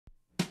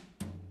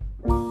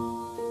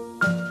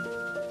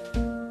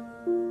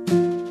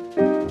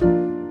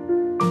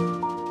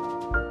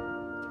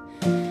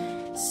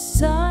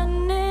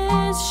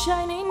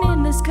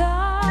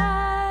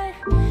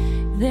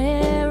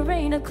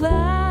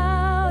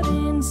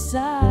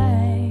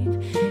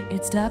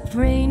stopped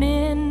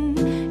raining,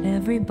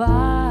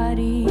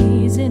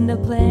 everybody's in the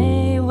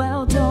play.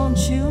 Well, don't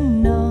you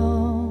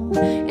know,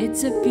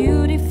 it's a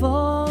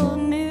beautiful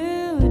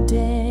new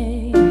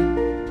day.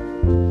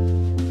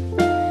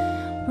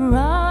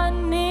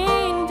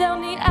 Running down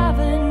the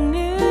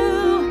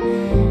avenue,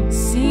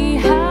 see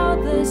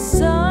how the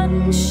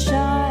sun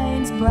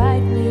shines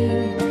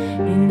brightly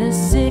in the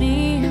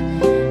city,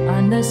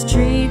 on the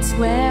streets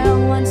where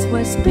once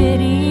was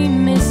pity.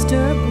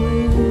 Mr.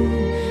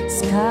 Blue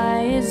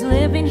Sky is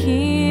living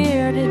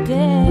here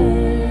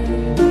today.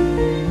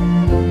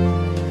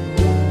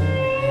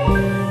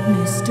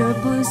 Mr.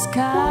 Blue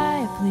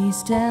Sky,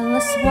 please tell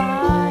us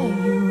why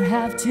you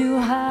have to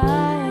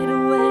hide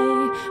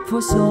away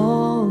for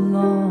so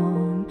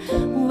long.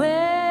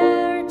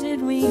 Where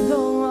did we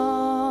go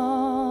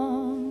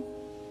wrong?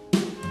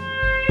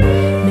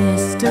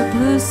 Mr.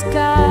 Blue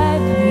Sky,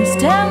 please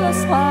tell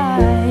us why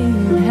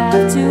you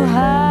have to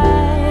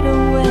hide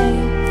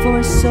away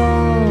for so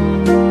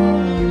long.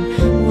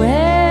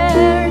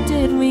 Where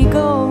did we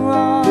go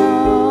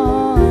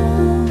wrong?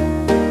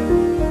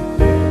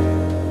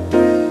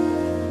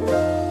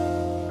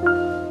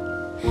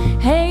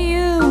 Hey,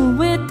 you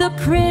with the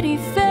pretty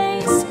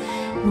face,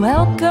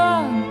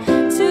 welcome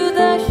to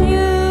the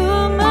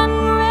human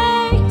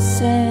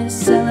race's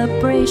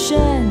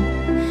celebration.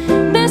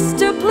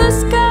 Mr. Blue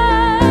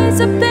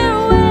Sky's up there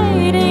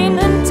waiting,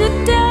 and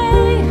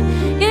today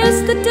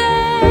is the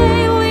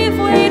day we've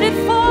waited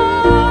for.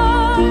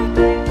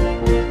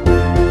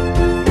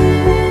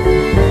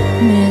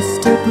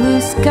 Mr. Blue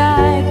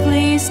Sky,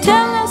 please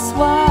tell us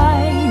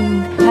why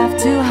you have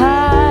to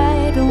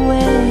hide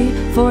away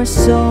for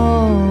so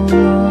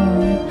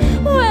long.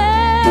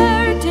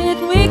 Where did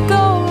we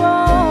go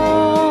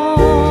wrong?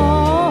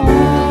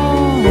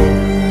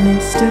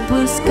 Mr.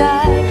 Blue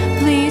Sky,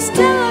 please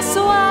tell us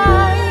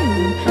why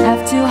you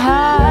have to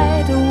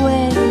hide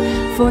away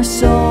for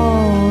so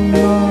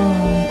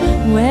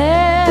long.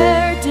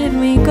 Where did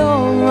we go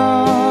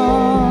wrong?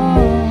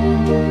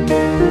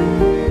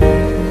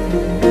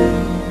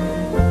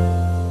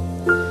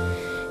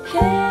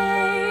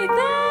 Hey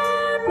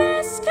there,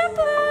 Mr.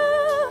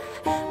 Blue,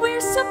 we're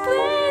so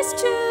pleased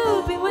to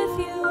be with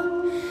you.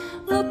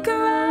 Look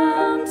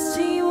around,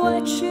 see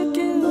what you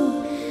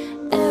do.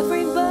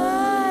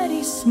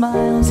 Everybody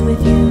smiles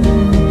with you.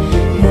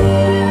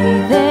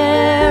 Hey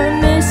there,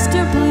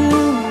 Mr.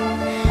 Blue,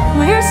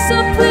 we're so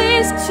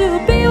pleased to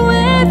be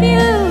with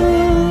you.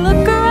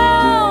 Look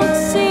around,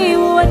 see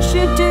what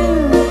you do.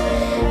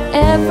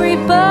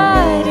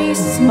 Everybody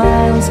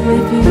smiles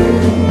with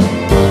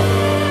you.